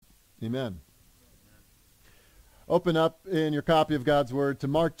Amen. Open up in your copy of God's Word to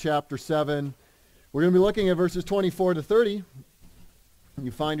Mark chapter 7. We're going to be looking at verses 24 to 30.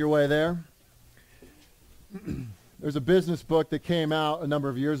 You find your way there. There's a business book that came out a number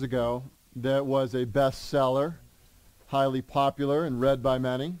of years ago that was a bestseller, highly popular and read by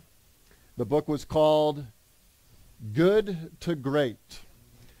many. The book was called Good to Great.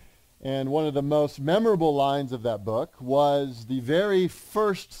 And one of the most memorable lines of that book was the very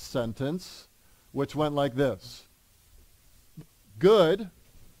first sentence, which went like this: good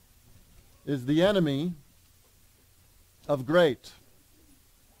is the enemy of great.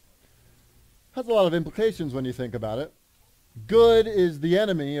 Has a lot of implications when you think about it. Good is the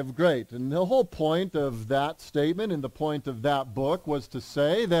enemy of great. And the whole point of that statement and the point of that book was to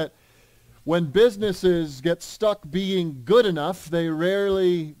say that when businesses get stuck being good enough, they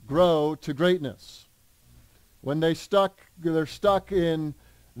rarely grow to greatness. When they're stuck in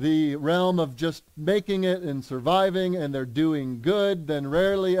the realm of just making it and surviving, and they're doing good, then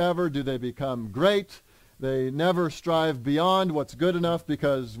rarely ever do they become great. They never strive beyond what's good enough,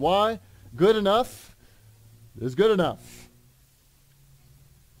 because why? Good enough is good enough.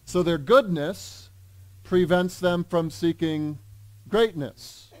 So their goodness prevents them from seeking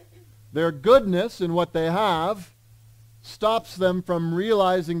greatness. Their goodness in what they have stops them from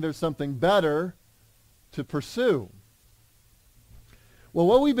realizing there's something better to pursue. Well,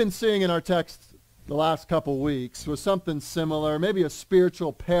 what we've been seeing in our text the last couple weeks was something similar, maybe a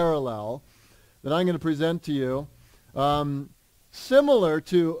spiritual parallel that I'm going to present to you. Similar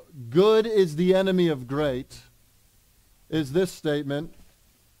to good is the enemy of great is this statement: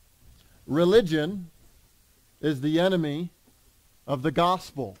 religion is the enemy of the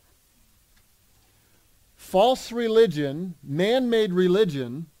gospel. False religion, man-made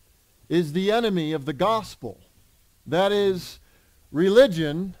religion, is the enemy of the gospel. That is,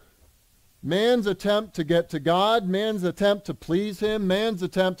 religion, man's attempt to get to God, man's attempt to please him, man's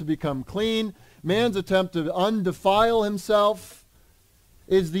attempt to become clean, man's attempt to undefile himself,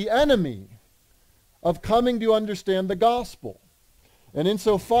 is the enemy of coming to understand the gospel. And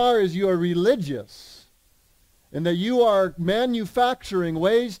insofar as you are religious, and that you are manufacturing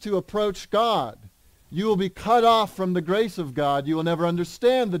ways to approach God, you will be cut off from the grace of God. You will never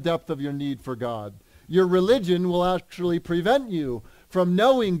understand the depth of your need for God. Your religion will actually prevent you from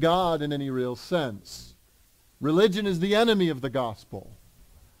knowing God in any real sense. Religion is the enemy of the gospel,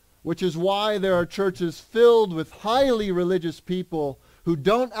 which is why there are churches filled with highly religious people who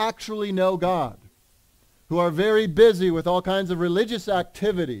don't actually know God, who are very busy with all kinds of religious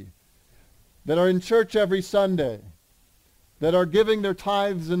activity, that are in church every Sunday, that are giving their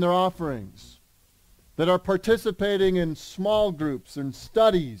tithes and their offerings, that are participating in small groups and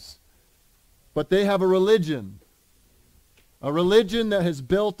studies, but they have a religion that has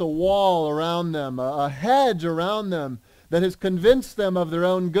built a wall around them, a hedge around them, that has convinced them of their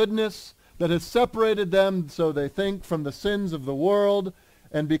own goodness, that has separated them, so they think, from the sins of the world.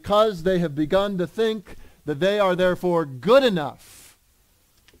 And because they have begun to think that they are therefore good enough,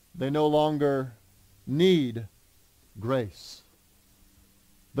 they no longer need grace.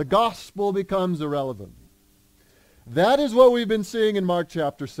 The gospel becomes irrelevant. That is what we've been seeing in Mark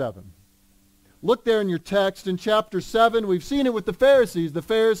chapter 7. Look there in your text. In chapter 7, we've seen it with the Pharisees. The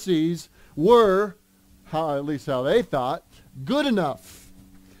Pharisees were, at least how they thought, good enough.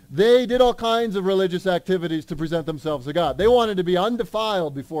 They did all kinds of religious activities to present themselves to God. They wanted to be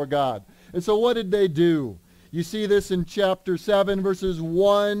undefiled before God. And so what did they do? You see this in chapter 7, verses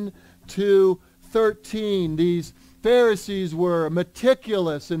 1 to 13. These Pharisees were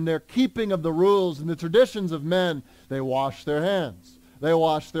meticulous in their keeping of the rules and the traditions of men. They washed their hands. They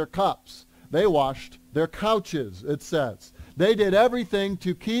washed their cups. They washed their couches, it says. They did everything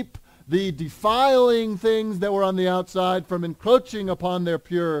to keep the defiling things that were on the outside from encroaching upon their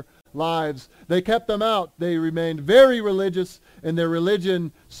pure lives. They kept them out. They remained very religious, and their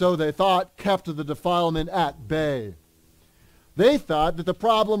religion, so they thought, kept the defilement at bay. They thought that the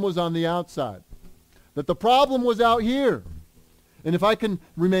problem was on the outside, that the problem was out here. And if I can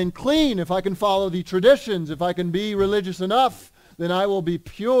remain clean, if I can follow the traditions, if I can be religious enough, then I will be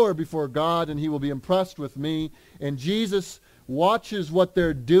pure before God, and he will be impressed with me. And Jesus watches what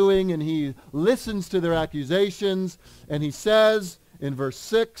they're doing, and he listens to their accusations, and he says in verse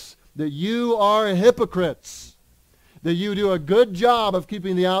 6 that you are hypocrites, that you do a good job of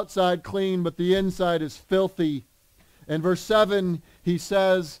keeping the outside clean, but the inside is filthy. And verse 7, he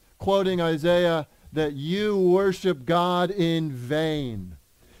says, quoting Isaiah, that you worship God in vain.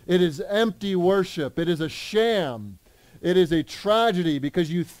 It is empty worship. It is a sham. It is a tragedy,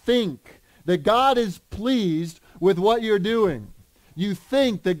 because you think that God is pleased with what you're doing. You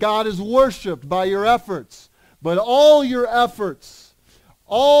think that God is worshipped by your efforts. But all your efforts,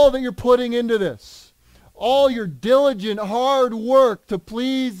 all that you're putting into this, all your diligent, hard work to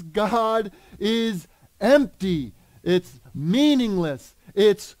please God is empty. It's meaningless.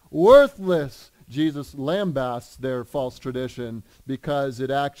 It's worthless. Jesus lambasts their false tradition because it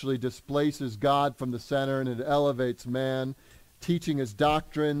actually displaces God from the center and it elevates man, teaching his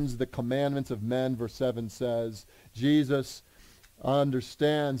doctrines, the commandments of men, verse 7 says. Jesus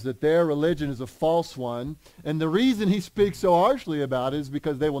understands that their religion is a false one, and the reason he speaks so harshly about it is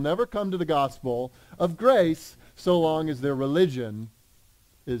because they will never come to the gospel of grace so long as their religion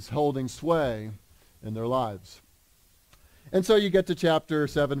is holding sway in their lives. And so you get to chapter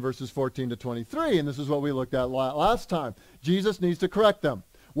 7, verses 14 to 23, and this is what we looked at last time. Jesus needs to correct them.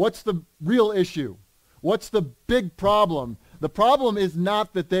 What's the real issue? What's the big problem? The problem is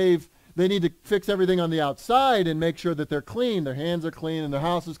not that they need to fix everything on the outside and make sure that they're clean, their hands are clean, and their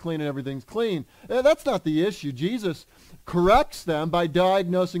house is clean, and everything's clean. That's not the issue. Jesus corrects them by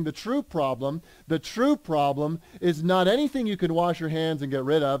diagnosing the true problem. The true problem is not anything you can wash your hands and get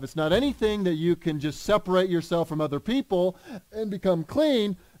rid of. It's not anything that you can just separate yourself from other people and become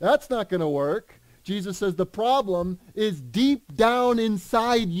clean. That's not going to work. Jesus says the problem is deep down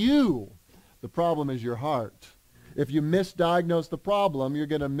inside you. The problem is your heart. If you misdiagnose the problem, you're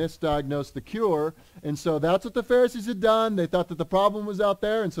going to misdiagnose the cure. And so that's what the Pharisees had done. They thought that the problem was out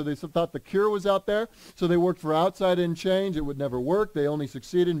there, and so they thought the cure was out there. So they worked for outside-in change. It would never work. They only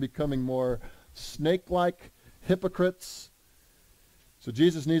succeeded in becoming more snake-like hypocrites. So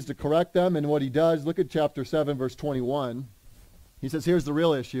Jesus needs to correct them, and what he does, look at chapter 7, verse 21. He says, here's the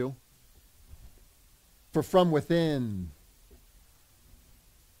real issue. For from within,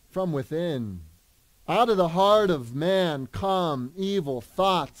 out of the heart of man come evil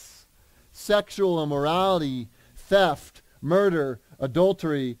thoughts, sexual immorality, theft, murder,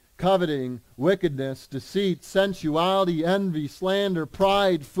 adultery, coveting, wickedness, deceit, sensuality, envy, slander,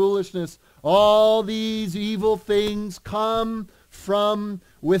 pride, foolishness. All these evil things come from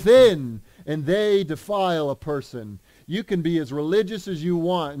within, and they defile a person. You can be as religious as you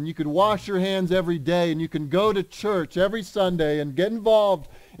want, and you can wash your hands every day, and you can go to church every Sunday and get involved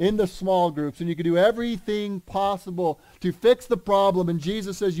in the small groups, and you can do everything possible to fix the problem. And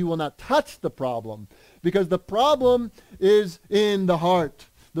Jesus says you will not touch the problem because the problem is in the heart.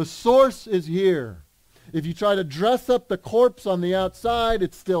 The source is here. If you try to dress up the corpse on the outside,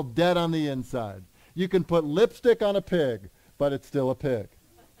 it's still dead on the inside. You can put lipstick on a pig, but it's still a pig.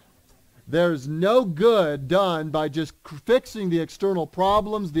 There's no good done by just fixing the external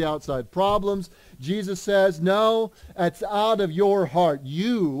problems, the outside problems. Jesus says, no, it's out of your heart.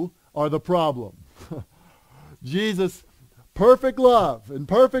 You are the problem. Jesus, perfect love and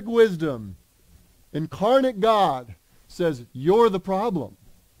perfect wisdom, incarnate God, says, you're the problem.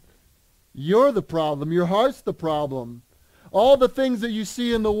 You're the problem. Your heart's the problem. All the things that you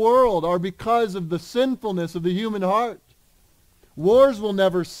see in the world are because of the sinfulness of the human heart. Wars will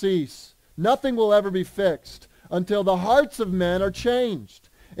never cease. Nothing will ever be fixed until the hearts of men are changed.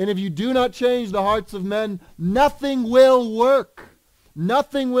 And if you do not change the hearts of men, nothing will work.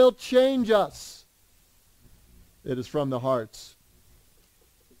 Nothing will change us. It is from the hearts.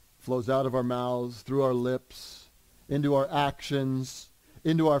 It flows out of our mouths, through our lips, into our actions,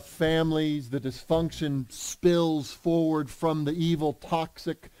 into our families. The dysfunction spills forward from the evil,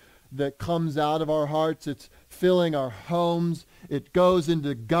 toxic that comes out of our hearts. It's filling our homes. It goes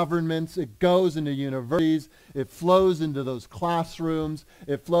into governments. It goes into universities. It flows into those classrooms.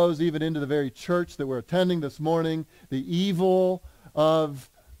 It flows even into the very church that we're attending this morning. The evil of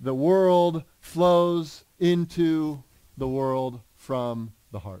the world flows into the world from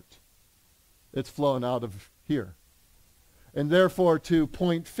the heart. It's flown out of here. And therefore to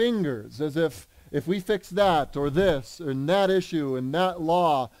point fingers as if we fix that or this and that issue and that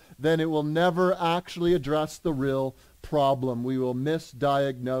law, then it will never actually address the real problem. We will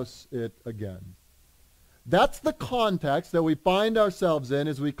misdiagnose it again. That's the context that we find ourselves in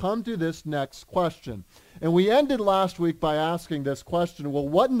as we come to this next question. And we ended last week by asking this question, well,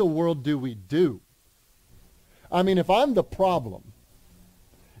 what in the world do we do? I mean, if I'm the problem,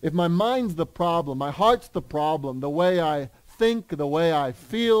 if my mind's the problem, my heart's the problem, the way I think, the way I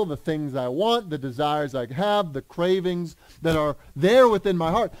feel, the things I want, the desires I have, the cravings that are there within my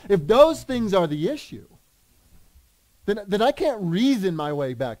heart, if those things are the issue, then I can't reason my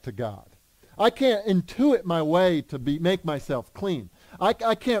way back to God. I can't intuit my way to make myself clean. I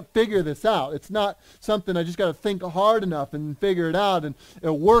can't figure this out. It's not something I just got to think hard enough and figure it out and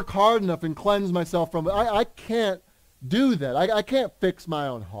work hard enough and cleanse myself from it. I can't do that. I can't fix my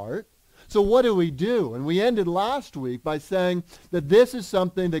own heart. So what do? And we ended last week by saying that this is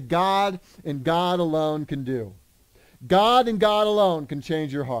something that God and God alone can do. God and God alone can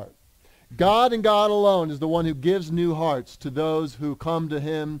change your heart. God and God alone is the one who gives new hearts to those who come to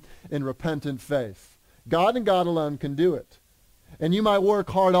him in repentant faith. God and God alone can do it. And you might work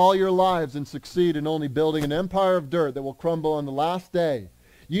hard all your lives and succeed in only building an empire of dirt that will crumble on the last day.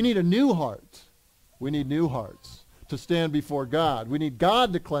 You need a new heart. We need new hearts to stand before God. We need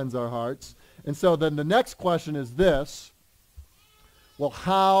God to cleanse our hearts. And so then the next question is this. Well,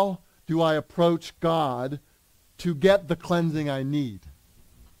 how do I approach God to get the cleansing I need?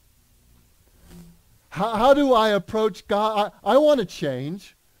 How do I approach God? I want to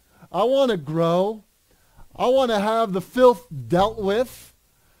change. I want to grow. I want to have the filth dealt with.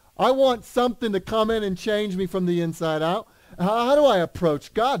 I want something to come in and change me from the inside out. How do I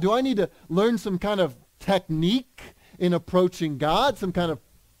approach God? Do I need to learn some kind of technique in approaching God? Some kind of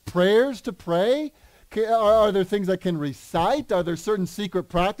prayers to pray? Are there things I can recite? Are there certain secret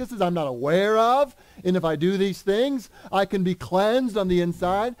practices I'm not aware of? And if I do these things, I can be cleansed on the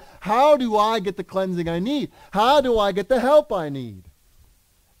inside. How do I get the cleansing I need? How do I get the help I need?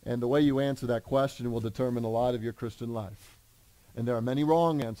 And the way you answer that question will determine a lot of your Christian life. And there are many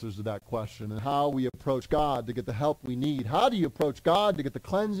wrong answers to that question. And how we approach God to get the help we need. How do you approach God to get the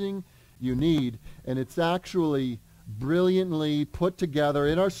cleansing you need? And it's actually brilliantly put together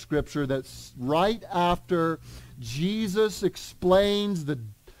in our scripture that's right after Jesus explains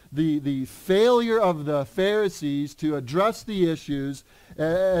the failure of the Pharisees to address the issues.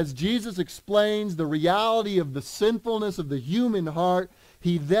 As Jesus explains the reality of the sinfulness of the human heart,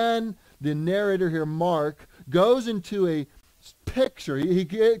 he then, the narrator here, Mark, goes into a picture. He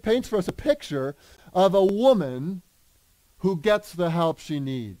paints for us a picture of a woman who gets the help she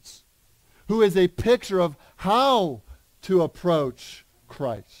needs, who is a picture of how to approach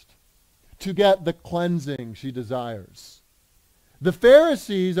Christ, to get the cleansing she desires. The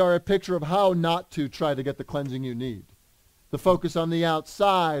Pharisees are a picture of how not to try to get the cleansing you need. The focus on the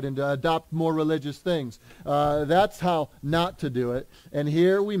outside and to adopt more religious things. That's how not to do it. And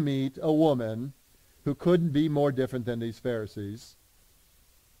here we meet a woman who couldn't be more different than these Pharisees.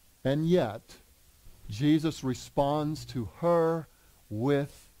 And yet, Jesus responds to her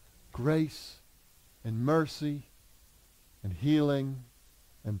with grace and mercy and healing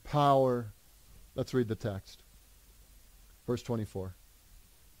and power. Let's read the text. Verse 24.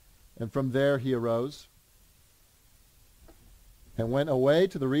 And from there he arose and went away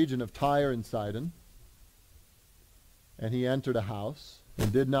to the region of Tyre and Sidon. And he entered a house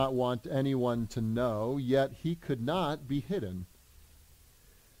and did not want anyone to know, yet he could not be hidden.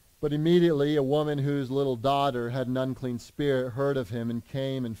 But immediately a woman whose little daughter had an unclean spirit heard of him and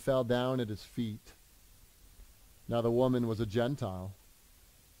came and fell down at his feet. Now the woman was a Gentile,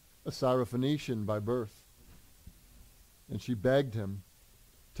 a Syrophoenician by birth. And she begged him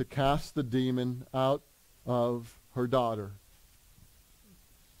to cast the demon out of her daughter.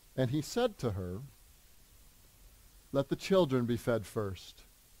 And he said to her, let the children be fed first,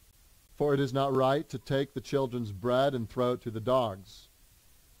 for it is not right to take the children's bread and throw it to the dogs.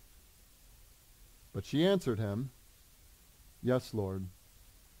 But she answered him, yes, Lord.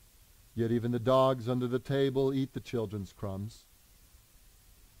 Yet even the dogs under the table eat the children's crumbs.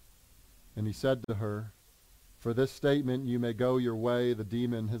 And he said to her, for this statement you may go your way, the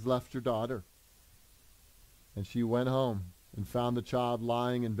demon has left your daughter. And she went home and found the child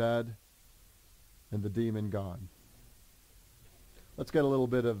lying in bed and the demon gone. Let's get a little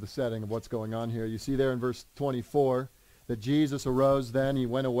bit of the setting of what's going on here. You see there in verse 24 that Jesus arose then. He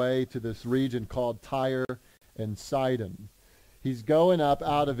went away to this region called Tyre and Sidon. He's going up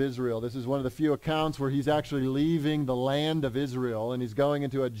out of Israel. This is one of the few accounts where he's actually leaving the land of Israel and he's going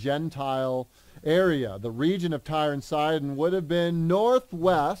into a Gentile area. The region of Tyre and Sidon would have been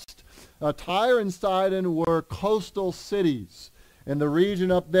northwest. Tyre and Sidon were coastal cities. And the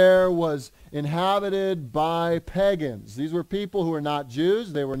region up there was inhabited by pagans. These were people who were not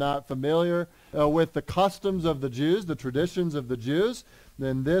Jews. They were not familiar with the customs of the Jews, the traditions of the Jews.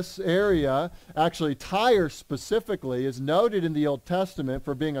 In this area, actually Tyre specifically, is noted in the Old Testament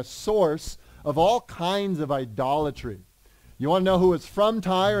for being a source of all kinds of idolatry. You want to know who was from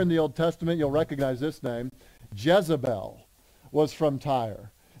Tyre in the Old Testament? You'll recognize this name. Jezebel was from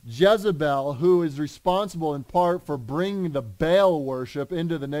Tyre. Jezebel, who is responsible in part for bringing the Baal worship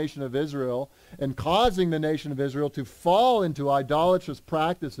into the nation of Israel and causing the nation of Israel to fall into idolatrous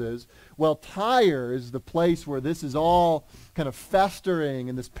practices. Well, Tyre is the place where this is all kind of festering,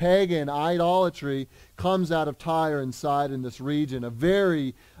 and this pagan idolatry comes out of Tyre and Sidon in this region, a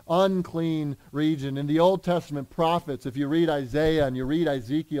very unclean region. In the Old Testament prophets, if you read Isaiah and you read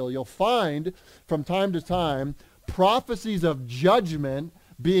Ezekiel, you'll find from time to time prophecies of judgment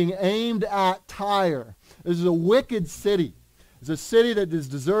being aimed at Tyre. This is a wicked city. It's a city that is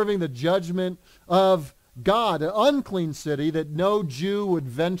deserving the judgment of God, an unclean city that no Jew would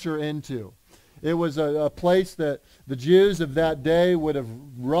venture into. It was a place that the Jews of that day would have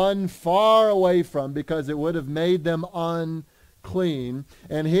run far away from because it would have made them unclean.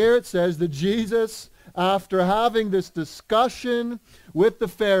 And here it says that Jesus, after having this discussion with the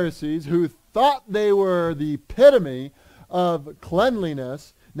Pharisees who thought they were the epitome of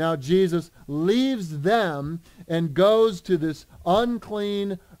cleanliness, now Jesus leaves them and goes to this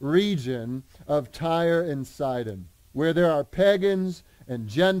unclean region of Tyre and Sidon, where there are pagans and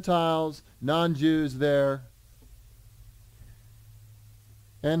Gentiles, non-Jews there,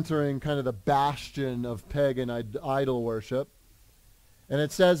 entering kind of the bastion of pagan idol worship. And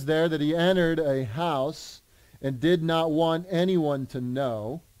it says there that he entered a house and did not want anyone to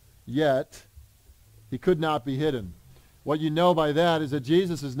know, yet he could not be hidden. What you know by that is that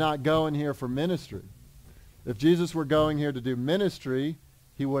Jesus is not going here for ministry. If Jesus were going here to do ministry,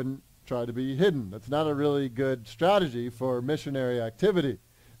 he wouldn't try to be hidden. That's not a really good strategy for missionary activity,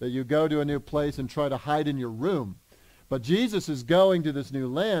 that you go to a new place and try to hide in your room. But Jesus is going to this new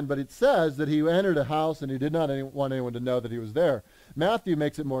land, but it says that he entered a house and he did not want anyone to know that he was there. Matthew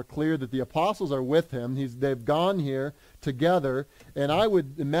makes it more clear that the apostles are with him. They've gone here together, and I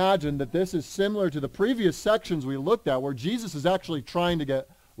would imagine that this is similar to the previous sections we looked at where Jesus is actually trying to get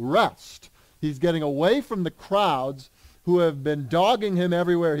rest. He's getting away from the crowds who have been dogging him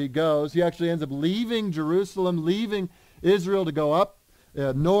everywhere he goes. He actually ends up leaving Jerusalem, leaving Israel to go up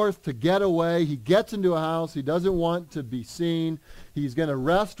north to get away. He gets into a house. He doesn't want to be seen. He's going to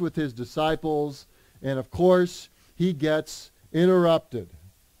rest with his disciples. And of course, he gets interrupted.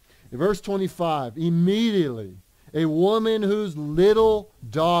 In verse 25, immediately a woman whose little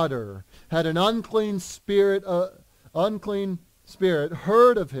daughter had an unclean spirit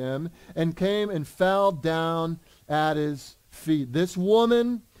heard of him and came and fell down at his feet. This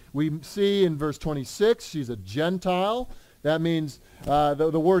woman, we see in verse 26, she's a Gentile. That means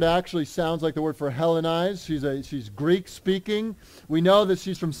the word actually sounds like the word for Hellenized. She's Greek-speaking. We know that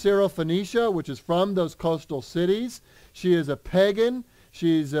she's from Syrophoenicia, which is from those coastal cities. She is a pagan.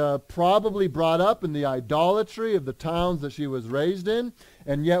 She's probably brought up in the idolatry of the towns that she was raised in.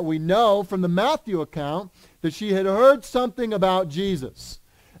 And yet we know from the Matthew account that she had heard something about Jesus.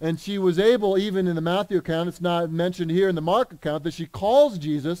 And she was able, even in the Matthew account, it's not mentioned here in the Mark account, that she calls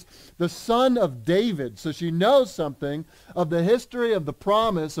Jesus the son of David. So she knows something of the history of the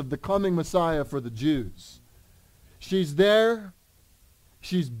promise of the coming Messiah for the Jews. She's there.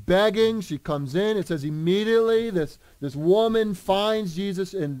 She's begging. She comes in. It says immediately this woman finds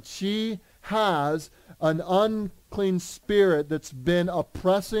Jesus, and she has an unclean spirit that's been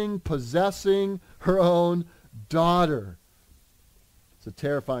oppressing, possessing her own daughter. It's a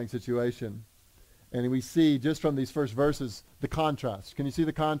terrifying situation. And we see just from these first verses the contrast. Can you see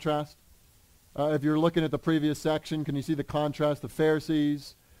the contrast? If you're looking at the previous section, can you see the contrast? The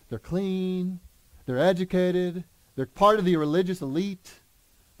Pharisees, they're clean, they're educated, they're part of the religious elite,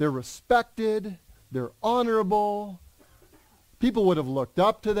 they're respected, they're honorable. People would have looked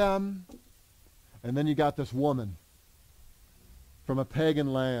up to them. And then you got this woman from a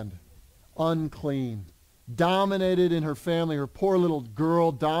pagan land, unclean, dominated in her family, her poor little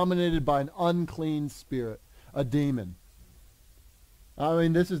girl, dominated by an unclean spirit, a demon. I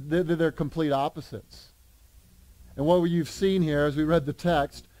mean, they're complete opposites. And what you've seen here, as we read the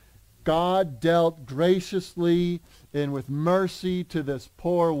text, God dealt graciously and with mercy to this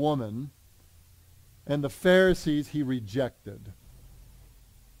poor woman, and the Pharisees he rejected.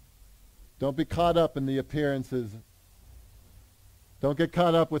 Don't be caught up in the appearances. Don't get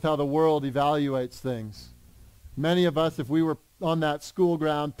caught up with how the world evaluates things. Many of us, if we were on that school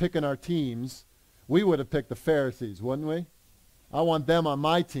ground picking our teams, we would have picked the Pharisees, wouldn't we? I want them on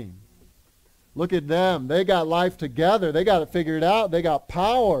my team. Look at them. They got life together. They got it figured out. They got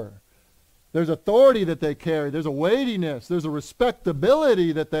power. There's authority that they carry. There's a weightiness. There's a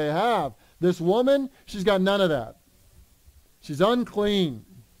respectability that they have. This woman, she's got none of that. She's unclean.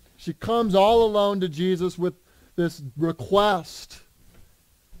 She comes all alone to Jesus with this request.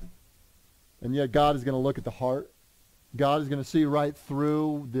 And yet God is going to look at the heart. God is going to see right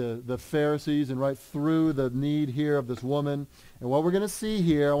through the Pharisees and right through the need here of this woman. And what we're going to see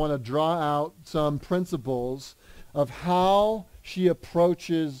here, I want to draw out some principles of how she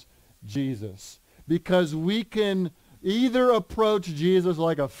approaches Jesus. Because we can either approach Jesus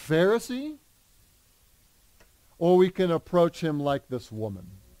like a Pharisee, or we can approach him like this woman.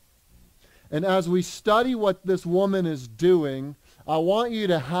 And as we study what this woman is doing, I want you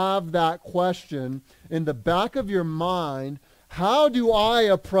to have that question in the back of your mind. How do I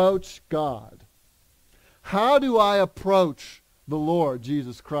approach God? How do I approach the Lord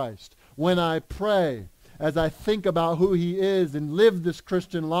Jesus Christ? When I pray, as I think about who he is and live this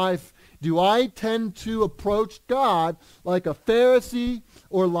Christian life, do I tend to approach God like a Pharisee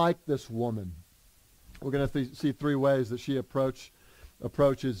or like this woman? We're going to see three ways that she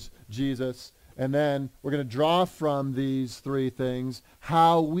approaches Jesus. And then we're going to draw from these three things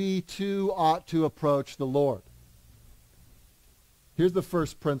how we too ought to approach the Lord. Here's the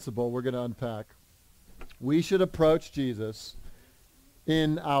first principle we're going to unpack. We should approach Jesus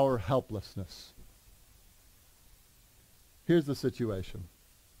in our helplessness. Here's the situation.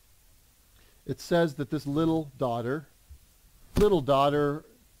 It says that this little daughter,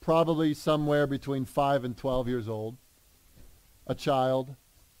 probably somewhere between 5 and 12 years old, a child,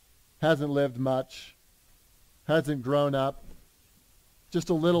 hasn't lived much, hasn't grown up, just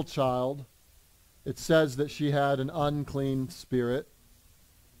a little child. It says that she had an unclean spirit,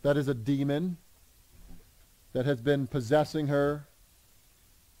 that is a demon that has been possessing her,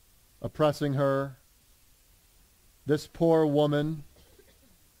 oppressing her. This poor woman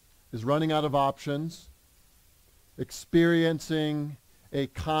is running out of options, experiencing a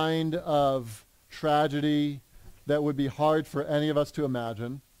kind of tragedy that would be hard for any of us to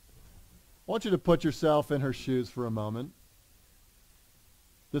imagine. I want you to put yourself in her shoes for a moment.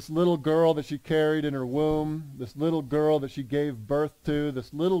 This little girl that she carried in her womb, this little girl that she gave birth to,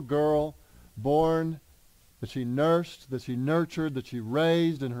 this little girl born, that she nursed, that she nurtured, that she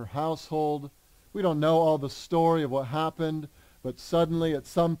raised in her household. We don't know all the story of what happened, but suddenly at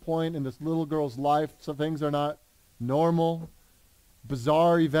some point in this little girl's life, some things are not normal.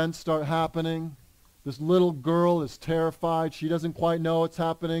 Bizarre events start happening. This little girl is terrified. She doesn't quite know what's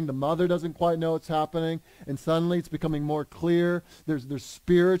happening. The mother doesn't quite know what's happening. And suddenly it's becoming more clear. There's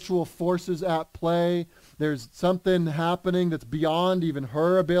spiritual forces at play. There's something happening that's beyond even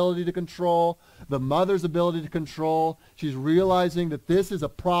her ability to control, the mother's ability to control. She's realizing that this is a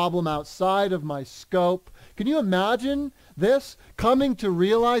problem outside of my scope. Can you imagine this? Coming to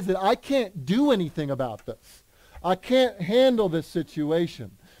realize that I can't do anything about this. I can't handle this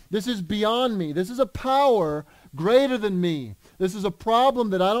situation. This is beyond me. This is a power greater than me. This is a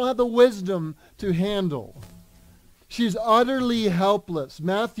problem that I don't have the wisdom to handle. She's utterly helpless.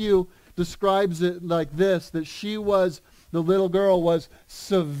 Matthew describes it like this, that the little girl was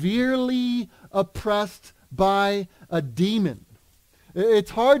severely oppressed by a demon.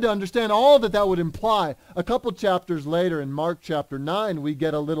 It's hard to understand all that would imply. A couple chapters later in Mark chapter 9, we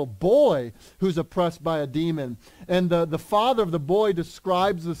get a little boy who's oppressed by a demon. And the father of the boy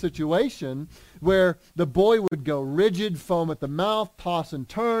describes the situation where the boy would go rigid, foam at the mouth, toss and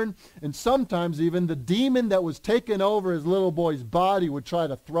turn, and sometimes even the demon that was taking over his little boy's body would try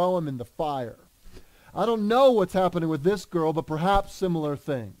to throw him in the fire. I don't know what's happening with this girl, but perhaps similar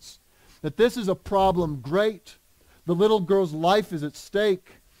things. That this is a problem great. The little girl's life is at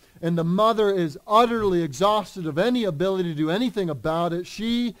stake, and the mother is utterly exhausted of any ability to do anything about it.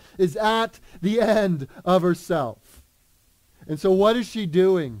 She is at the end of herself. And so what is she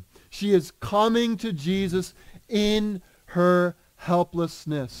doing? She is coming to Jesus in her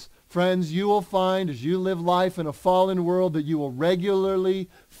helplessness. Friends, you will find as you live life in a fallen world that you will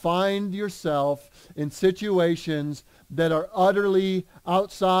regularly find yourself in situations that are utterly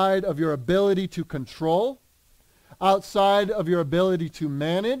outside of your ability to control, outside of your ability to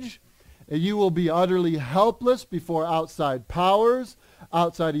manage. You will be utterly helpless before outside powers,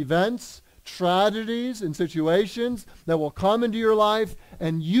 outside events, tragedies, and situations that will come into your life,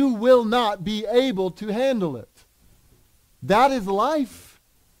 and you will not be able to handle it. That is life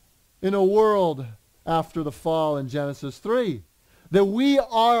in a world after the fall in Genesis 3. That we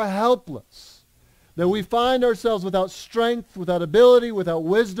are helpless. That we find ourselves without strength, without ability, without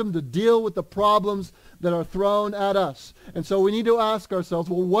wisdom to deal with the problems that are thrown at us. And so we need to ask ourselves,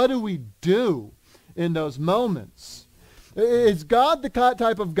 well, what do we do in those moments? Is God the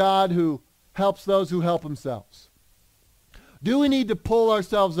type of God who helps those who help themselves? Do we need to pull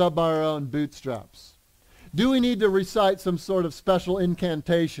ourselves up by our own bootstraps? Do we need to recite some sort of special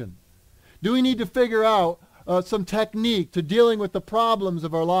incantation? Do we need to figure out some technique to dealing with the problems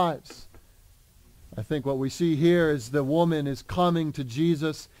of our lives? I think what we see here is the woman is coming to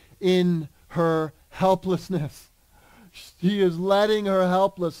Jesus in her helplessness. She is letting her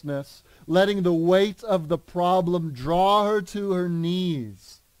helplessness, letting the weight of the problem draw her to her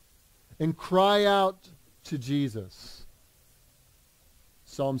knees and cry out to Jesus.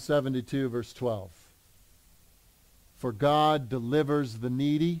 Psalm 72, verse 12. For God delivers the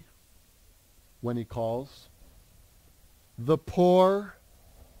needy when he calls, the poor,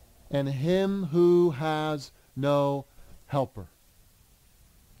 and him who has no helper.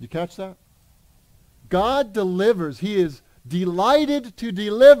 You catch that? God delivers. He is delighted to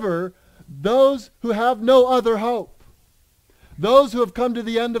deliver those who have no other hope. Those who have come to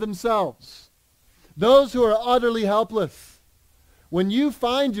the end of themselves. Those who are utterly helpless. When you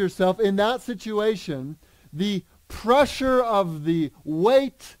find yourself in that situation, the pressure of the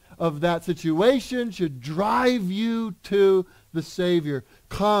weight of that situation should drive you to the Savior.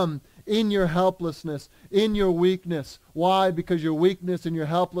 Come in your helplessness, in your weakness. Why? Because your weakness and your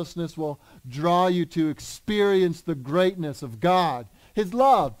helplessness will draw you to experience the greatness of God. His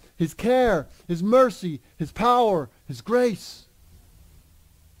love, His care, His mercy, His power, His grace.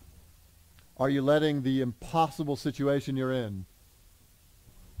 Are you letting the impossible situation you're in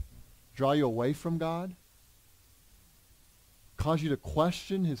draw you away from God? Cause you to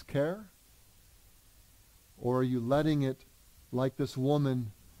question His care? Or are you letting it, like this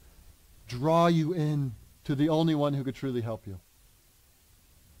woman, draw you in to the only one who could truly help you?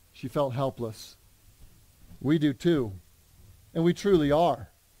 She felt helpless. We do too. And we truly are.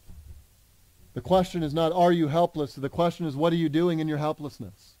 The question is not, are you helpless? The question is, what are you doing in your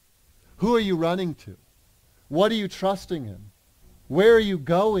helplessness? Who are you running to? What are you trusting in? Where are you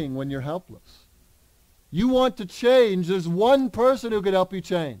going when you're helpless? You want to change. There's one person who could help you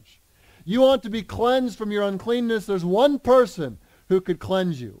change. You want to be cleansed from your uncleanness. There's one person who could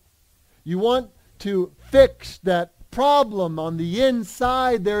cleanse you. You want to fix that problem on the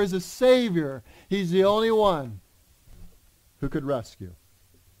inside. There is a Savior. He's the only one who could rescue.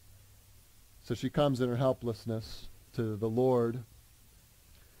 So she comes in her helplessness to the Lord.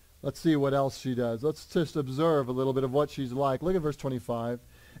 Let's see what else she does. Let's just observe a little bit of what she's like. Look at verse 25.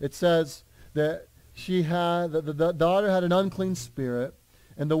 It says that the daughter had an unclean spirit,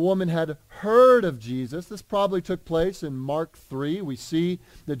 and the woman had heard of Jesus. This probably took place in Mark 3. We see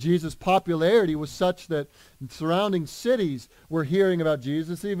that Jesus' popularity was such that surrounding cities were hearing about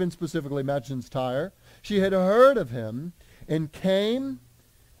Jesus, even specifically mentions Tyre. She had heard of him and came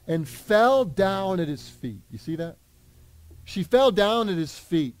and fell down at his feet. You see that? She fell down at his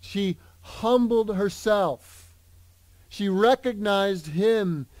feet. She humbled herself. She recognized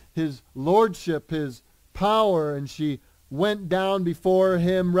him, his lordship, his power, and she went down before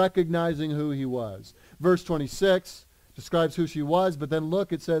him, recognizing who he was. Verse 26 describes who she was, but then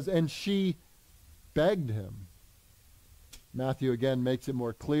look, it says, and she begged him. Matthew again makes it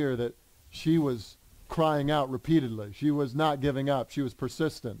more clear that she was crying out repeatedly. She was not giving up. She was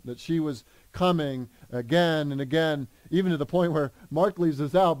persistent, that she was coming again and again, even to the point where Mark leaves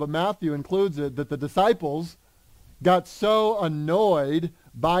this out, but Matthew includes it, that the disciples got so annoyed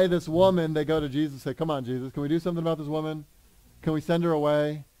by this woman, they go to Jesus and say, come on, Jesus, can we do something about this woman? Can we send her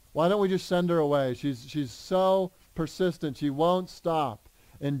away? Why don't we just send her away? She's so persistent. She won't stop.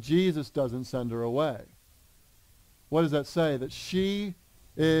 And Jesus doesn't send her away. What does that say? That she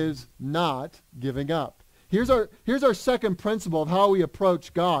is not giving up. Here's our second principle of how we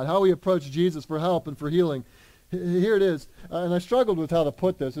approach God, how we approach Jesus for help and for healing. Here it is. And I struggled with how to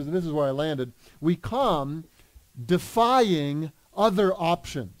put this, and this is where I landed. We come defying other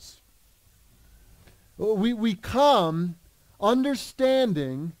options. We come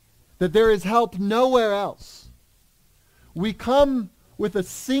understanding that there is help nowhere else. We come with a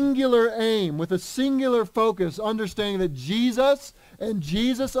singular aim, with a singular focus, understanding that Jesus and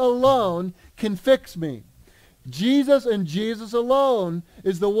Jesus alone can fix me. Jesus and Jesus alone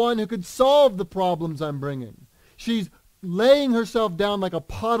is the one who could solve the problems I'm bringing. She's laying herself down like a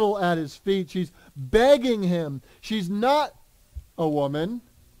puddle at his feet. She's begging him. She's not a woman,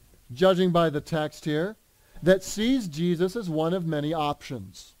 judging by the text here, that sees Jesus as one of many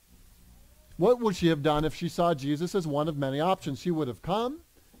options. What would she have done if she saw Jesus as one of many options? She would have come.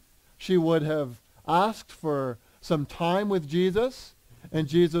 She would have asked for some time with Jesus, and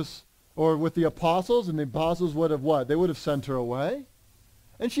Jesus, or with the apostles, and the apostles would have what? They would have sent her away.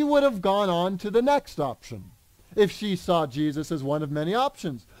 And she would have gone on to the next option if she saw Jesus as one of many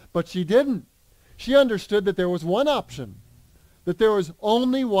options. But she didn't. She understood that there was one option, that there was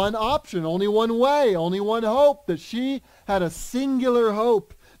only one option, only one way, only one hope, that she had a singular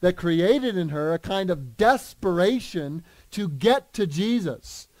hope that created in her a kind of desperation to get to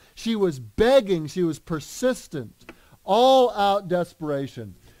Jesus. She was begging, she was persistent, all-out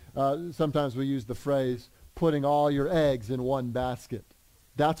desperation. Sometimes we use the phrase, putting all your eggs in one basket.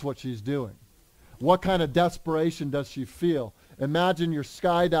 That's what she's doing. What kind of desperation does she feel? Imagine you're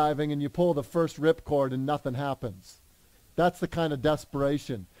skydiving and you pull the first ripcord and nothing happens. That's the kind of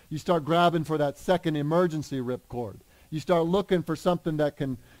desperation. You start grabbing for that second emergency ripcord. You start looking for something that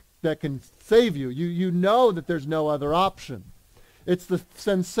can save you. You know that there's no other option. It's the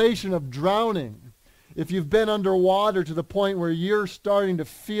sensation of drowning. If you've been underwater to the point where you're starting to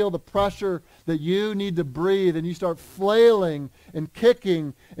feel the pressure that you need to breathe, and you start flailing and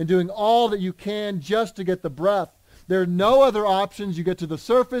kicking and doing all that you can just to get the breath, there are no other options. You get to the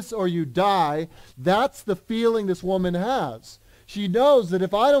surface or you die. That's the feeling this woman has. She knows that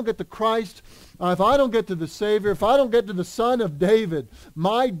if I don't get to Christ, if I don't get to the Savior, if I don't get to the Son of David,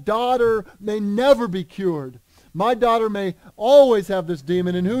 my daughter may never be cured. My daughter may always have this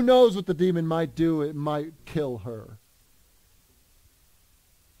demon, and who knows what the demon might do. It might kill her.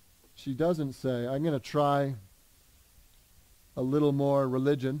 She doesn't say, I'm going to try a little more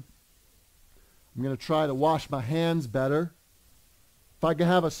religion. I'm going to try to wash my hands better. If I can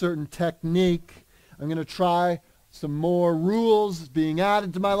have a certain technique, I'm going to try some more rules being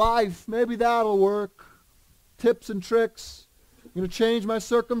added to my life. Maybe that'll work. Tips and tricks. I'm going to change my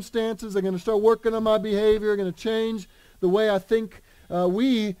circumstances. I'm going to start working on my behavior. I'm going to change the way I think.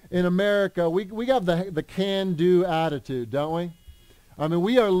 We in America, we have the can-do attitude, don't we? I mean,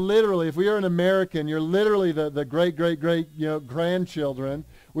 we are literally, if we are an American, you're literally the great grandchildren.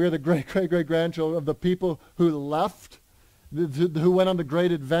 We are the great grandchildren of the people who left, who went on the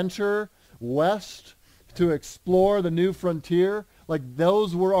great adventure west to explore the new frontier. Like,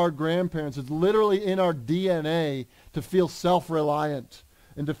 those were our grandparents. It's literally in our DNA to feel self-reliant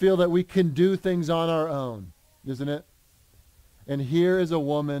and to feel that we can do things on our own, isn't it? And here is a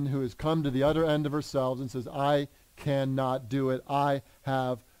woman who has come to the other end of herself and says, I cannot do it. I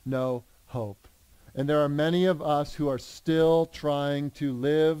have no hope. And there are many of us who are still trying to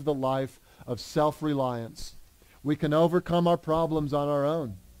live the life of self-reliance. We can overcome our problems on our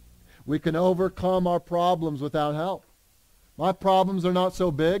own. We can overcome our problems without help. My problems are not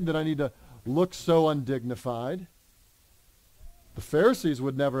so big that I need to look so undignified. The Pharisees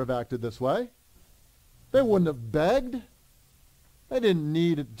would never have acted this way. They wouldn't have begged. They didn't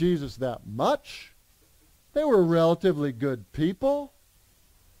need Jesus that much. They were relatively good people.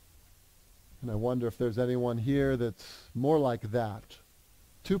 And I wonder if there's anyone here that's more like that.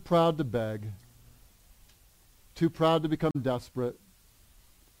 Too proud to beg. Too proud to become desperate.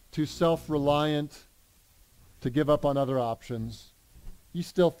 Too self-reliant to give up on other options. You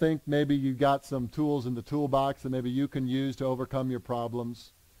still think maybe you got some tools in the toolbox that maybe you can use to overcome your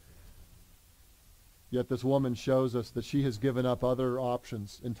problems. Yet this woman shows us that she has given up other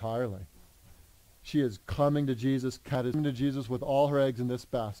options entirely. She is coming to Jesus with all her eggs in this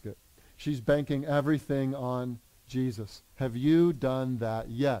basket. She's banking everything on Jesus. Have you done that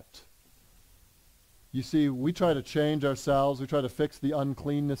yet? You see, we try to change ourselves. We try to fix the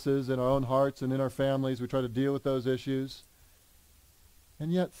uncleannesses in our own hearts and in our families. We try to deal with those issues.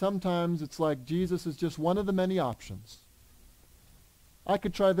 And yet sometimes it's like Jesus is just one of the many options. I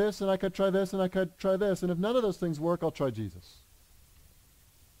could try this, and I could try this, and I could try this. And if none of those things work, I'll try Jesus.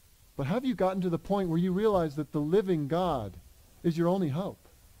 But have you gotten to the point where you realize that the living God is your only hope?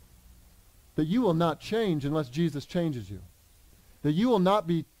 That you will not change unless Jesus changes you. That you will not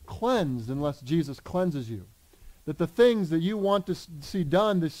be cleansed unless Jesus cleanses you. That the things that you want to see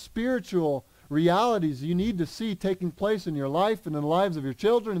done, the spiritual realities you need to see taking place in your life and in the lives of your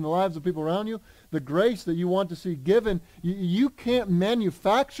children and the lives of people around you, the grace that you want to see given, you can't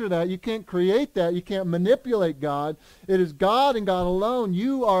manufacture that. You can't create that. You can't manipulate God. It is God and God alone.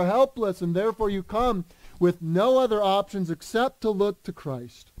 You are helpless, and therefore you come with no other options except to look to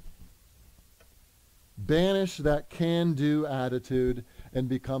Christ. Banish that can-do attitude and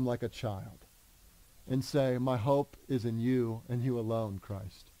become like a child and say, my hope is in you and you alone,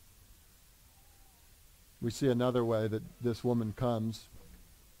 Christ. We see another way that this woman comes.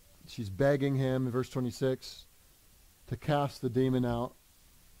 She's begging him in verse 26 to cast the demon out.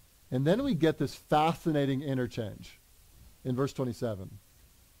 And then we get this fascinating interchange in verse 27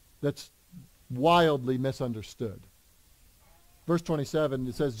 that's wildly misunderstood. Verse 27,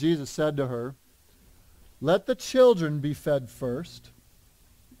 it says, Jesus said to her, let the children be fed first,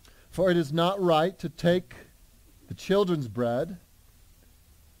 for it is not right to take the children's bread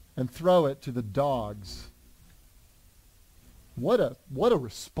and throw it to the dogs. What a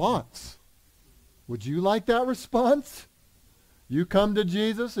response. Would you like that response? You come to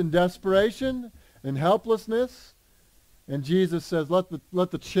Jesus in desperation and helplessness, and Jesus says, let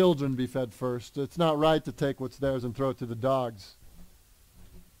the children be fed first. It's not right to take what's theirs and throw it to the dogs.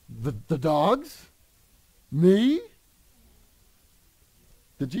 The dogs? Me?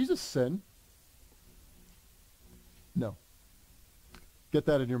 Did Jesus sin? No. Get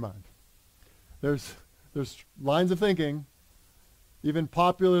that in your mind. There's lines of thinking, even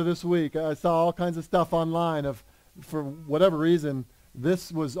popular this week. I saw all kinds of stuff online of, for whatever reason,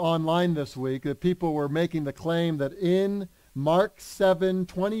 this was online this week, that people were making the claim that in Mark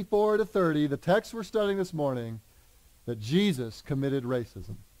 7:24-30, the text we're studying this morning, that Jesus committed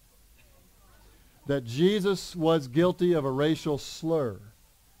racism. That Jesus was guilty of a racial slur,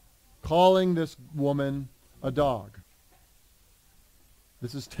 calling this woman a dog.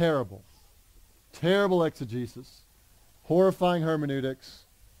 This is terrible. Terrible exegesis. Horrifying hermeneutics.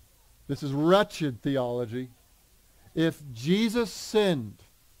 This is wretched theology. If Jesus sinned,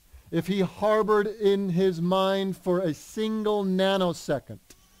 if he harbored in his mind for a single nanosecond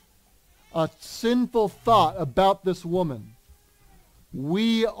a sinful thought about this woman,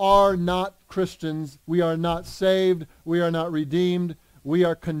 we are not Christians. We are not saved. We are not redeemed. We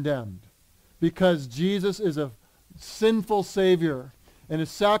are condemned. Because Jesus is a sinful Savior, and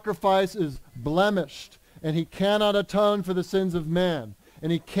his sacrifice is blemished, and he cannot atone for the sins of man,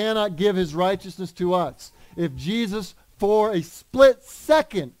 and he cannot give his righteousness to us. If Jesus, for a split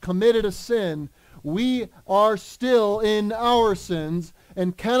second, committed a sin, we are still in our sins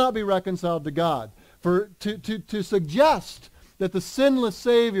and cannot be reconciled to God. To suggest that the sinless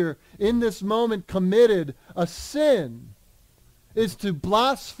Savior in this moment committed a sin is to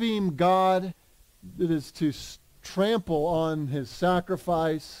blaspheme God. It is to trample on his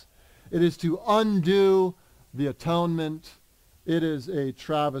sacrifice. It is to undo the atonement. It is a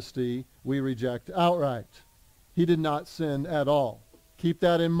travesty we reject outright. He did not sin at all. Keep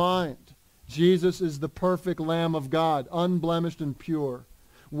that in mind. Jesus is the perfect Lamb of God, unblemished and pure.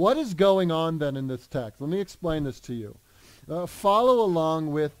 What is going on then in this text? Let me explain this to you. Follow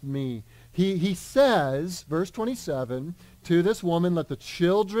along with me. He says, verse 27, to this woman, let the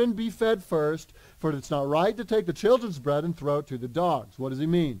children be fed first, for it's not right to take the children's bread and throw it to the dogs. What does he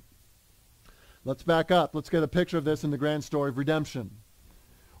mean? Let's back up. Let's get a picture of this in the grand story of redemption.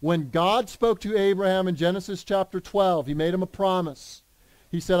 When God spoke to Abraham in Genesis chapter 12, he made him a promise.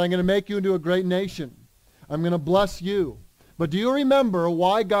 He said, I'm going to make you into a great nation. I'm going to bless you. But do you remember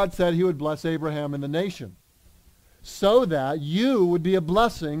why God said he would bless Abraham and the nation? So that you would be a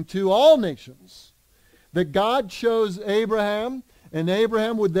blessing to all nations. That God chose Abraham, and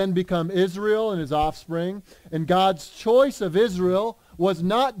Abraham would then become Israel and his offspring. And God's choice of Israel was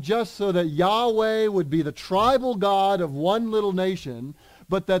not just so that Yahweh would be the tribal God of one little nation,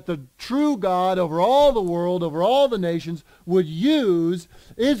 but that the true God over all the world, over all the nations, would use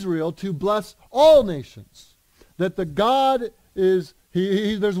Israel to bless all nations. That the God is,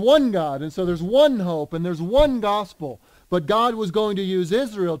 there's one God, and so there's one hope, and there's one gospel. But God was going to use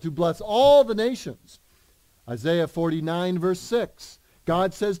Israel to bless all the nations. Isaiah 49, verse 6.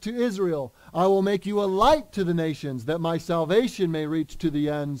 God says to Israel, I will make you a light to the nations, that my salvation may reach to the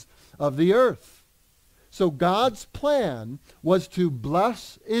ends of the earth. So God's plan was to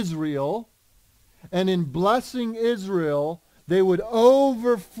bless Israel, and in blessing Israel, they would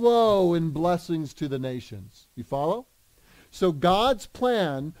overflow in blessings to the nations. You follow? So God's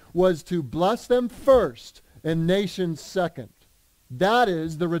plan was to bless them first and nations second. That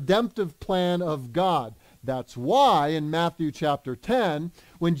is the redemptive plan of God. That's why in Matthew chapter 10,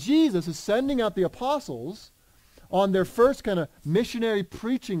 when Jesus is sending out the apostles on their first kind of missionary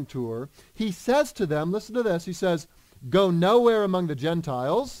preaching tour, he says to them, listen to this, he says, go nowhere among the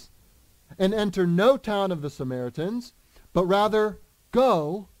Gentiles and enter no town of the Samaritans, but rather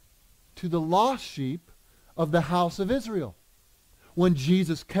go to the lost sheep of the house of Israel. When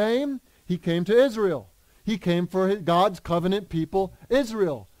Jesus came, he came to Israel. He came for God's covenant people,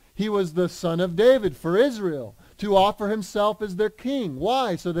 Israel. He was the son of David for Israel, to offer himself as their king.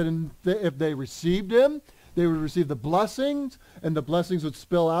 Why? So that if they received him, they would receive the blessings, and the blessings would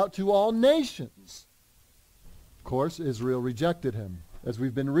spill out to all nations. Of course, Israel rejected him. As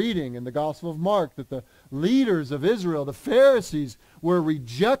we've been reading in the Gospel of Mark, that the leaders of Israel, the Pharisees, were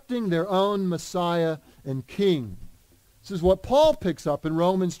rejecting their own Messiah and king. This is what Paul picks up in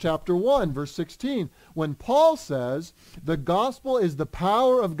Romans chapter 1, verse 16, when Paul says, the gospel is the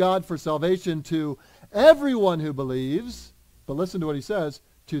power of God for salvation to everyone who believes, but listen to what he says,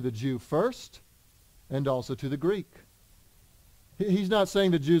 to the Jew first, and also to the Greek. He's not saying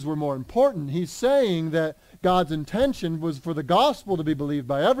the Jews were more important. He's saying that God's intention was for the gospel to be believed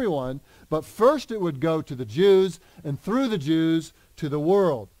by everyone, but first it would go to the Jews, and through the Jews to the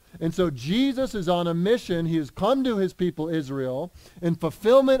world. And so Jesus is on a mission. He has come to his people Israel in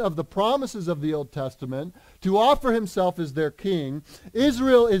fulfillment of the promises of the Old Testament to offer himself as their king.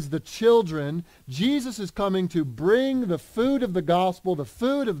 Israel is the children. Jesus is coming to bring the food of the gospel, the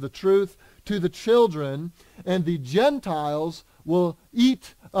food of the truth to the children, and the Gentiles will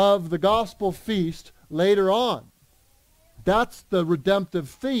eat of the gospel feast later on. That's the redemptive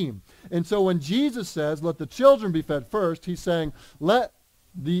theme. And so when Jesus says, let the children be fed first, he's saying, let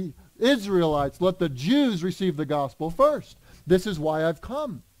the Israelites, let the Jews receive the gospel first. This is why I've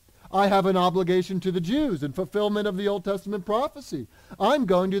come. I have an obligation to the Jews in fulfillment of the Old Testament prophecy. I'm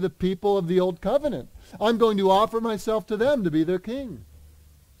going to the people of the Old Covenant. I'm going to offer myself to them to be their king.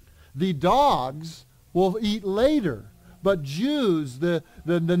 The dogs will eat later, but Jews, the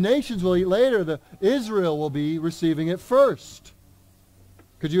nations will eat later. The Israel will be receiving it first.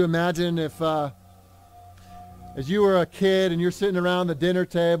 Could you imagine if, as you were a kid and you're sitting around the dinner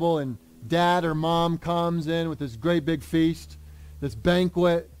table and dad or mom comes in with this great big feast, this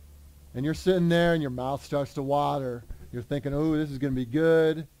banquet, and you're sitting there and your mouth starts to water. You're thinking, oh, this is going to be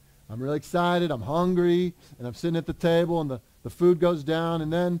good. I'm really excited. I'm hungry. And I'm sitting at the table and the food goes down,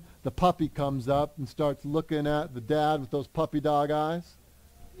 and then the puppy comes up and starts looking at the dad with those puppy dog eyes.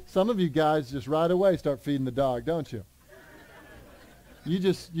 Some of you guys just right away start feeding the dog, don't you? You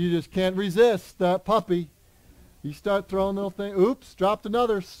just can't resist that puppy. You start throwing little things. Oops, dropped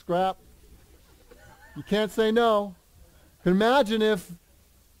another scrap. You can't say no. Imagine if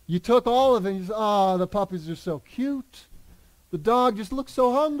you took all of it and you said, oh, the puppies are so cute. The dog just looks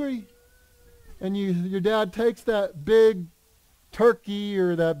so hungry. And your dad takes that big turkey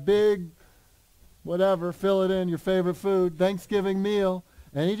or that big whatever, fill it in, your favorite food, Thanksgiving meal,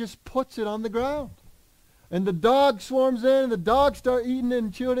 and he just puts it on the ground. And the dog swarms in, and the dogs start eating it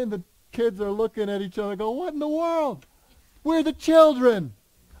and chewing it, and the kids are looking at each other and go, what in the world? We're the children.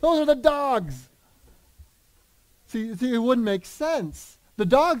 Those are the dogs. See, it wouldn't make sense. The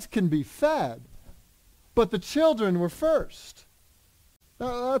dogs can be fed, but the children were first.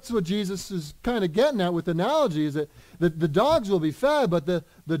 Now, that's what Jesus is kind of getting at with the analogy, is that the dogs will be fed, but the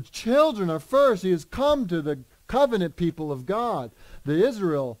children are first. He has come to the covenant people of God, the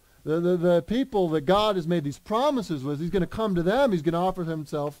Israel, the people that God has made these promises with. He's going to come to them. He's going to offer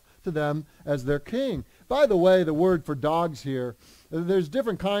himself to them as their king. By the way, the word for dogs here, there's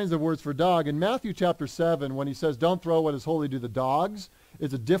different kinds of words for dog. In Matthew chapter 7, when he says, don't throw what is holy to the dogs,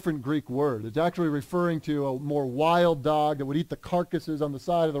 it's a different Greek word. It's actually referring to a more wild dog that would eat the carcasses on the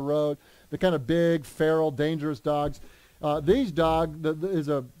side of the road, the kind of big, feral, dangerous dogs. These dogs,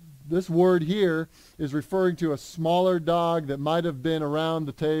 this word here is referring to a smaller dog that might have been around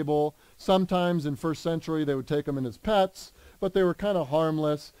the table. Sometimes in first century they would take them in as pets, but they were kind of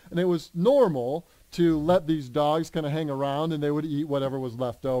harmless, and it was normal to let these dogs kind of hang around, and they would eat whatever was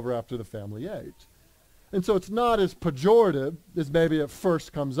left over after the family ate. And so it's not as pejorative as maybe it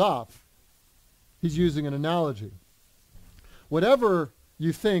first comes off. He's using an analogy. Whatever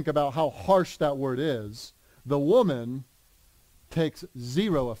you think about how harsh that word is, the woman takes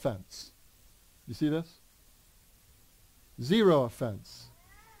zero offense. You see this? Zero offense.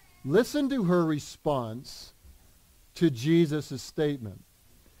 Listen to her response to Jesus' statement.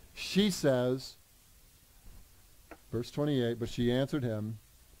 She says, verse 28, but she answered him,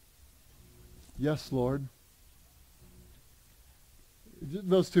 yes, Lord.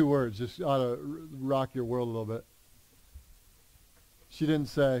 Those two words just ought to rock your world a little bit. She didn't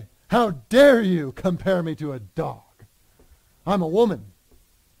say, how dare you compare me to a dog? I'm a woman.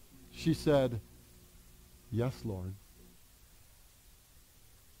 She said, yes, Lord.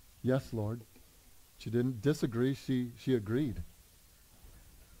 Yes, Lord. She didn't disagree. She agreed.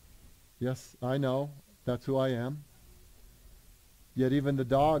 Yes, I know. That's who I am. Yet even the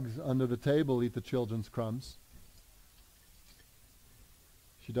dogs under the table eat the children's crumbs.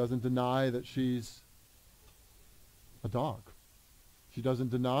 She doesn't deny that she's a dog. She doesn't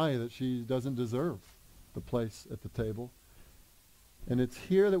deny that she doesn't deserve the place at the table. And it's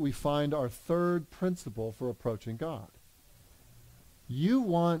here that we find our third principle for approaching God. You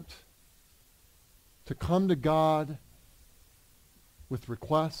want to come to God with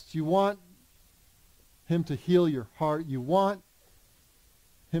requests. You want him to heal your heart. You want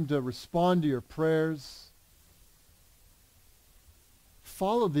him to respond to your prayers.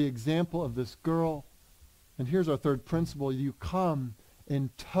 Follow the example of this girl. And here's our third principle. You come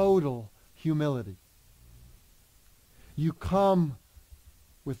in total humility. You come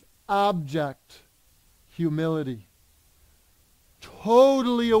with abject humility.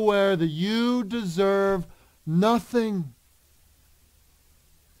 Totally aware that you deserve nothing.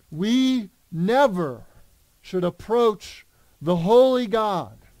 We never should approach the holy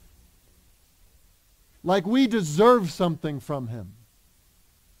God like we deserve something from him.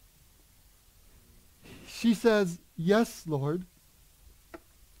 She says, yes, Lord.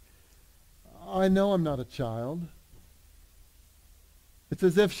 I know I'm not a child. It's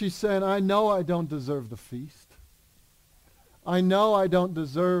as if she's saying, I know I don't deserve the feast. I know I don't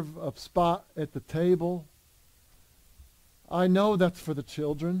deserve a spot at the table. I know that's for the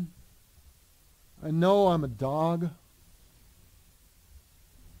children. I know I'm a dog.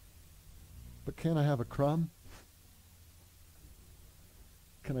 But can I have a crumb?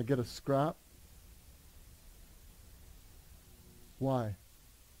 Can I get a scrap? Why?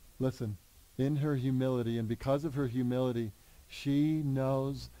 Listen, in her humility, and because of her humility, she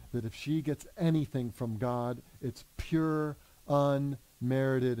knows that if she gets anything from God, it's pure,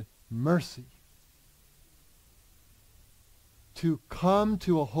 unmerited mercy. To come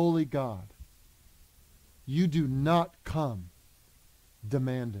to a holy God, you do not come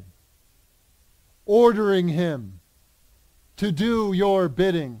demanding, ordering him to do your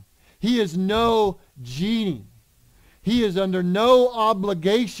bidding. He is no genie. He is under no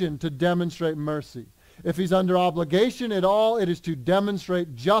obligation to demonstrate mercy. If he's under obligation at all, it is to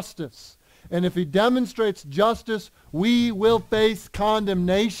demonstrate justice. And if he demonstrates justice, we will face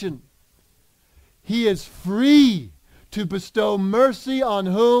condemnation. He is free to bestow mercy on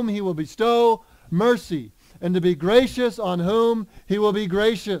whom he will bestow mercy, and to be gracious on whom he will be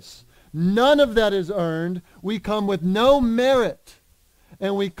gracious. None of that is earned. We come with no merit,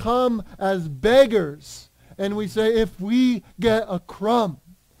 and we come as beggars, and we say, if we get a crumb,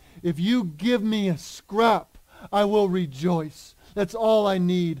 if you give me a scrap, I will rejoice. That's all I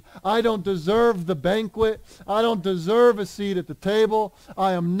need. I don't deserve the banquet. I don't deserve a seat at the table.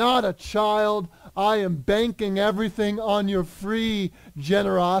 I am not a child. I am banking everything on your free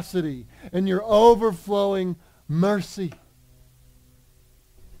generosity and your overflowing mercy.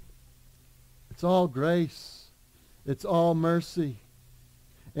 It's all grace. It's all mercy.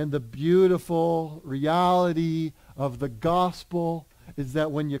 And the beautiful reality of the gospel is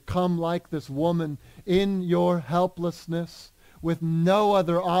that when you come like this woman in your helplessness, with no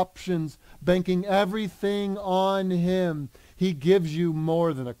other options, banking everything on him, he gives you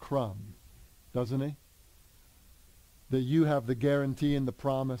more than a crumb, doesn't he? That you have the guarantee and the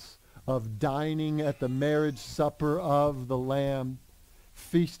promise of dining at the marriage supper of the Lamb,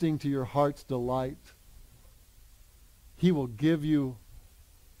 feasting to your heart's delight. He will give you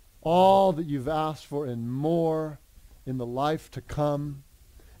all that you've asked for and more in the life to come.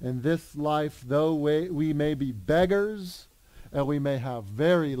 And this life, though we may be beggars, and we may have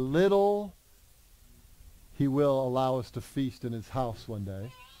very little, he will allow us to feast in his house one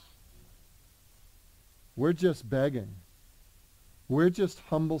day. We're just begging. We're just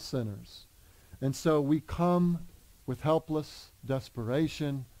humble sinners. And so we come with helpless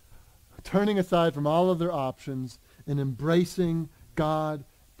desperation, turning aside from all other options and embracing God,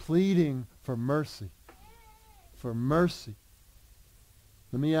 pleading for mercy. For mercy.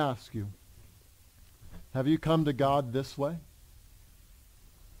 Let me ask you, have you come to God this way?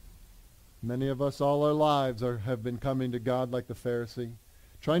 Many of us all our lives have been coming to God like the Pharisee,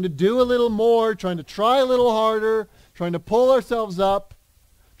 trying to do a little more, trying to try a little harder, trying to pull ourselves up,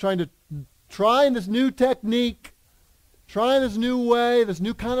 trying this new technique, trying this new way, this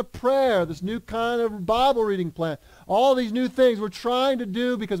new kind of prayer, this new kind of Bible reading plan. All these new things we're trying to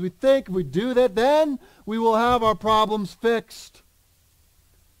do because we think if we do that, then we will have our problems fixed.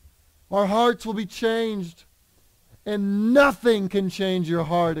 Our hearts will be changed. And nothing can change your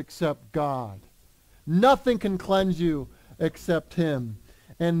heart except God. Nothing can cleanse you except him.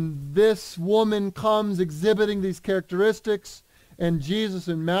 And this woman comes exhibiting these characteristics, and Jesus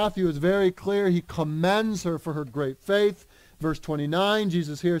in Matthew is very clear. He commends her for her great faith. Verse 29,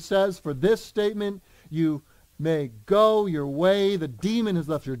 Jesus here says, for this statement you may go your way. The demon has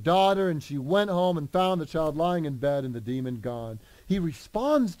left your daughter. And she went home and found the child lying in bed and the demon gone. He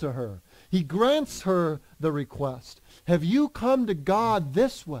responds to her. He grants her the request. Have you come to God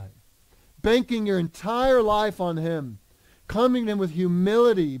this way, banking your entire life on him, coming to him with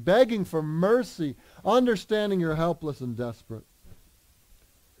humility, begging for mercy, understanding you're helpless and desperate?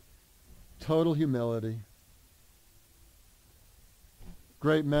 Total humility.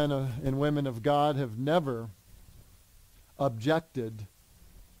 Great men and women of God have never objected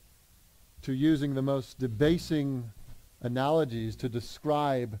to using the most debasing analogies to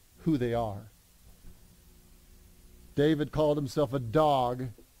describe who they are. David called himself a dog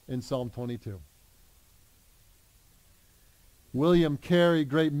in Psalm 22. William Carey,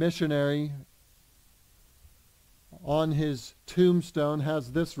 great missionary, on his tombstone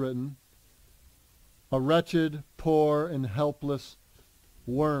has this written, a wretched, poor, and helpless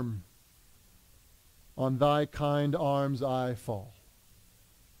worm. On thy kind arms I fall.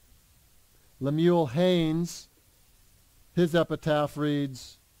 Lemuel Haynes, his epitaph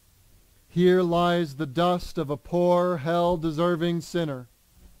reads, here lies the dust of a poor, hell-deserving sinner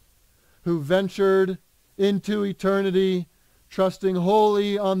who ventured into eternity trusting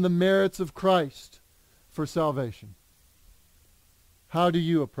wholly on the merits of Christ for salvation. How do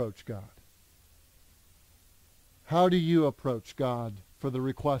you approach God? How do you approach God for the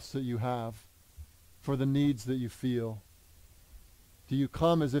requests that you have, for the needs that you feel? Do you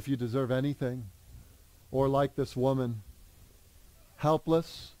come as if you deserve anything? Or like this woman,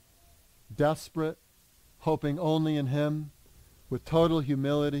 helpless, desperate, hoping only in him, with total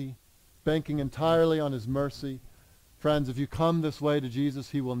humility, banking entirely on his mercy? Friends, if you come this way to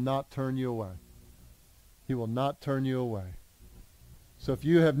Jesus, he will not turn you away. He will not turn you away. So if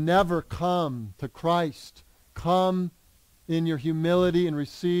you have never come to Christ, come in your humility and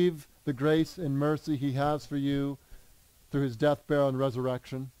receive the grace and mercy he has for you through his death, burial, and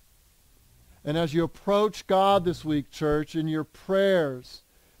resurrection. And as you approach God this week, church, in your prayers,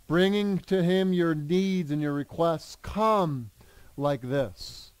 bringing to him your needs and your requests, come like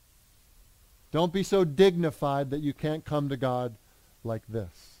this. Don't be so dignified that you can't come to God like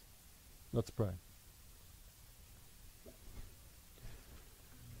this. Let's pray.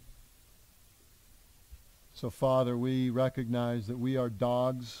 So, Father, we recognize that we are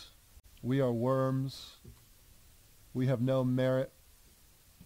dogs, we are worms, we have no merit